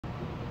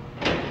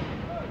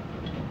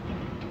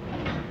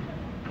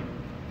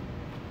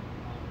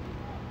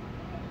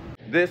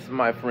This,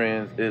 my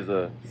friends, is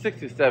a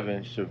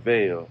 67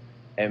 Chevelle.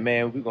 And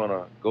man, we're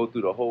gonna go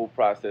through the whole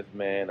process,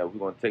 man. We're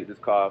gonna take this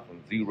car from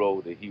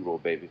zero to hero,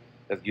 baby.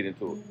 Let's get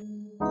into it.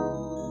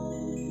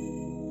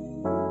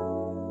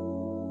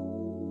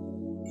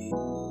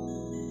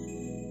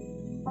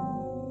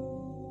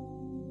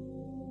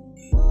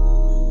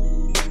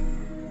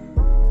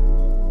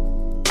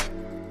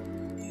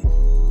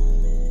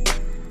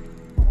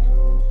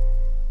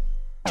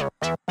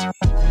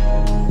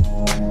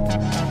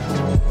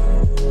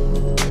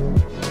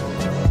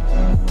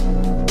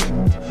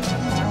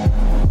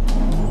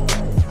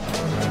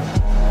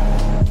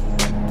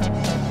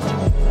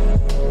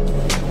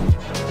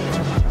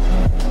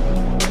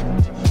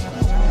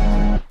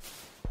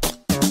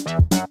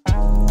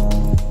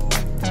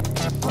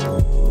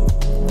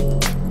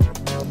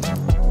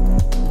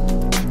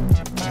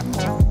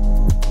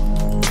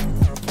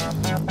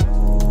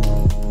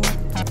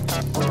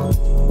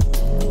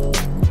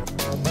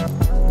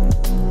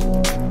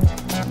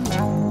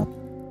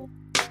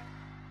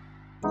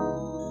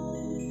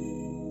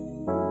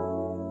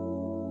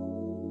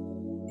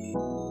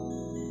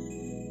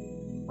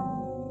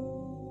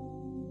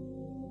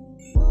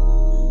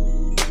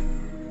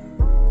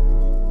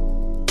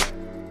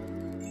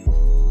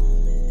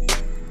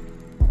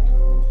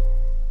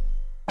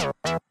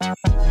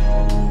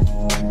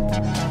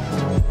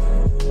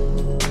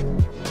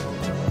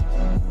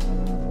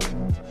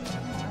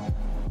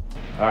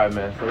 All right,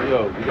 man.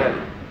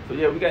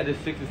 We got this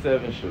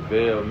 67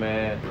 Chevelle,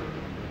 man.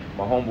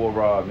 My homeboy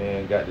Rob,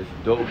 man, got this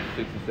dope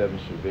 67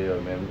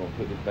 Chevelle, man. We're gonna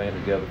put this thing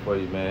together for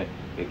you, man.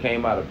 It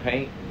came out of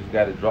paint. Just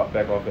got it dropped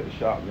back off at the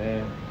shop,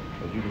 man.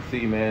 As you can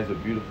see, man, it's a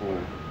beautiful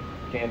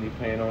candy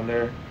paint on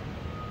there.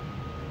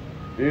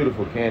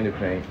 Beautiful candy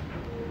paint.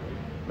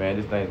 Man,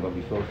 this thing's gonna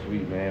be so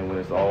sweet, man, when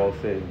it's all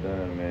said and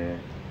done, man.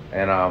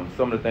 And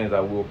some of the things I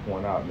will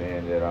point out,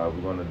 man, that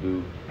we're gonna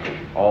do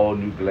all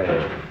new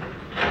glass.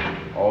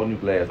 All new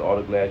glass. All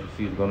the glass you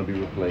see is gonna be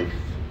replaced.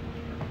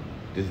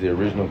 This is the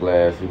original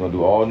glass. We're gonna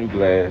do all new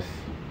glass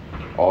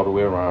all the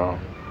way around.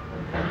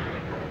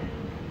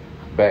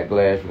 Back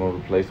glass, we're gonna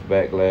replace the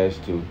back glass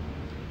too.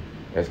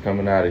 That's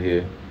coming out of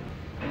here.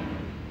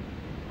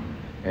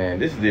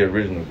 And this is the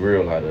original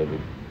grill out of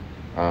it.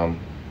 Then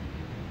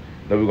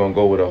we're gonna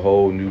go with a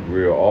whole new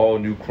grill, all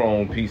new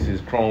chrome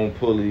pieces, chrome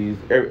pulleys,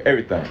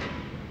 everything.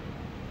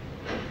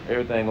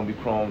 Everything gonna be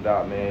chromed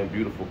out, man.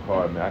 Beautiful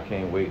car, man. I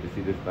can't wait to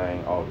see this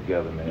thing all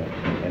together, man.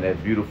 And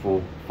that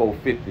beautiful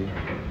 450.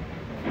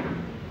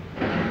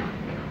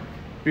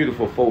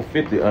 Beautiful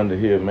 450 under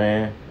here,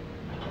 man.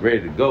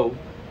 Ready to go.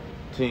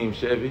 Team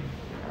Chevy.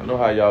 I know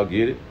how y'all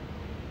get it.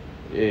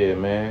 Yeah,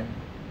 man.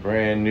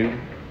 Brand new.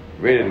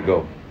 Ready to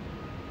go.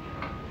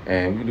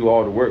 And we can do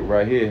all the work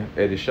right here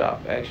at the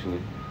shop,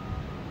 actually.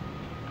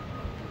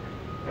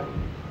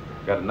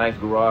 Got a nice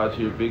garage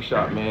here, big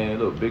shop, man.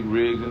 Look, big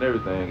rigs and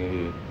everything in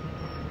here.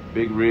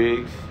 Big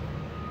rigs.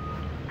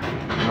 You know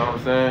what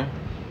I'm saying?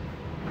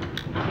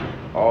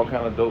 All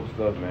kind of dope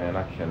stuff, man.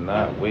 I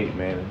cannot wait,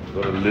 man.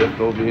 Go to the lift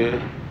over here.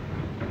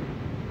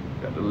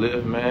 Got the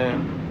lift,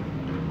 man.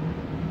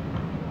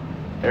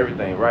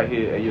 Everything right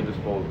here at your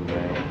disposal,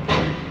 man.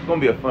 It's gonna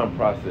be a fun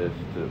process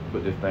to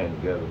put this thing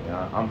together,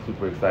 man. I'm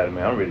super excited,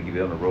 man. I'm ready to get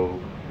it on the road.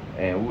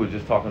 And we were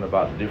just talking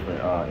about the different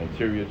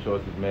interior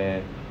choices,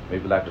 man.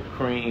 Maybe like a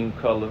cream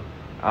color.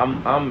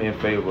 I'm in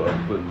favor of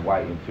putting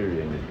white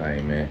interior in this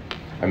thing, man.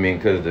 I mean,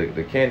 cause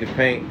the candy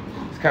paint,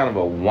 it's kind of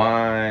a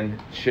wine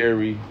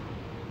cherry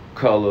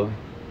color,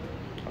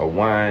 But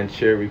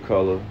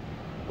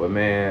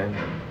man,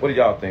 what do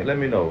y'all think? Let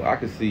me know. I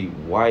can see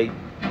white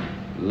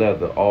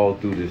leather all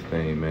through this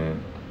thing,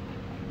 man.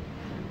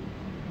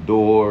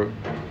 Door,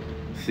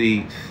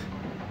 seats.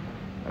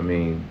 I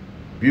mean,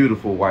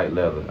 beautiful white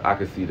leather. I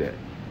can see that.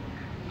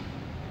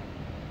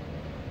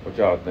 What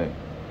y'all think?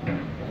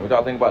 What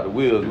y'all think about the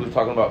wheels? We was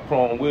talking about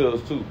chrome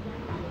wheels too.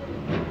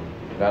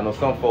 Now, I know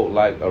some folk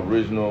like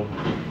original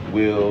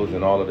wheels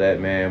and all of that,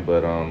 man,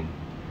 but I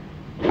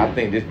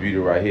think this beauty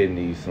right here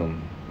needs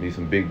some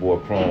big boy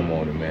chrome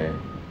on it, man.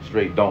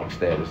 Straight donk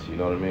status, you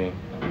know what I mean?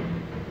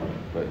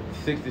 But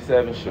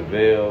 67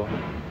 Chevelle,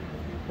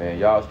 man,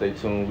 y'all stay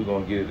tuned. We're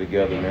gonna get it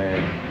together,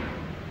 man.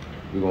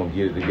 We're gonna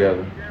get it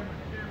together.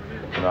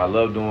 You know, I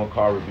love doing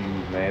car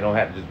reviews, man. It don't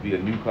have to just be a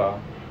new car.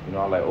 You know,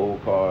 I like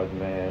old cars,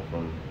 man,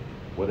 from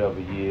whatever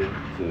year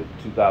to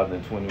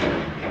 2021.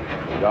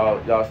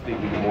 Y'all stick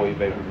with more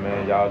Evapors,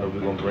 man. Y'all know we're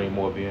gonna bring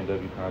more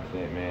BMW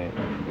content, man.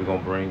 We're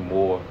gonna bring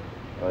more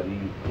of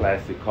these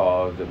classic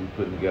cars that we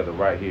putting together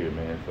right here,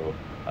 man. So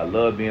I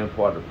love being a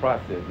part of the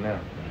process now.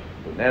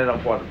 But now that I'm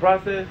part of the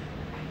process,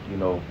 you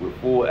know, with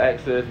full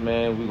access,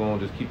 man, we're gonna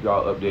just keep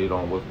y'all updated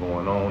on what's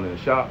going on in the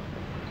shop.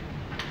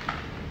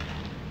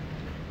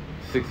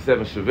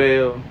 67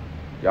 Chevelle,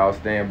 y'all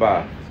stand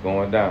by. It's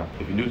going down.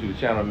 If you're new to the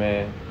channel,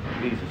 man,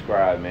 please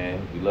subscribe,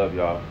 man. We love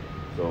y'all.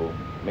 So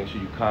make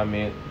sure you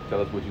comment, tell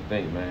us what you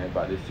think, man,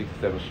 about this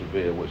 67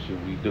 Chevelle. What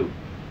should we do?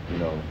 You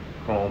know,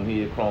 chrome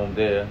here, chrome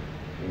there.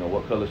 You know,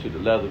 what color should the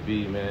leather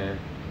be, man?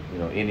 You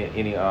know,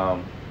 any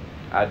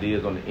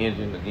ideas on the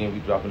engine? Again, we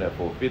dropping that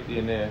 450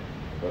 in there.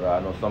 But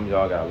I know some of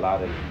y'all got a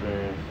lot of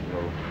experience, you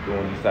know,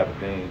 doing these type of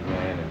things,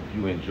 man. And if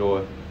you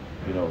enjoy,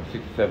 you know,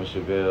 67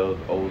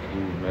 Chevelles, old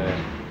school,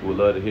 man, we would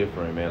love to hear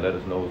from you, man. Let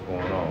us know what's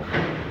going on.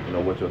 You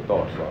know, what your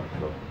thoughts are.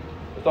 So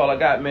that's all I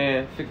got,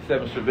 man.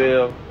 67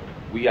 Chevelle,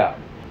 we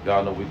out.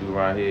 Y'all know what we do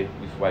around here.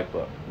 We swipe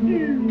up.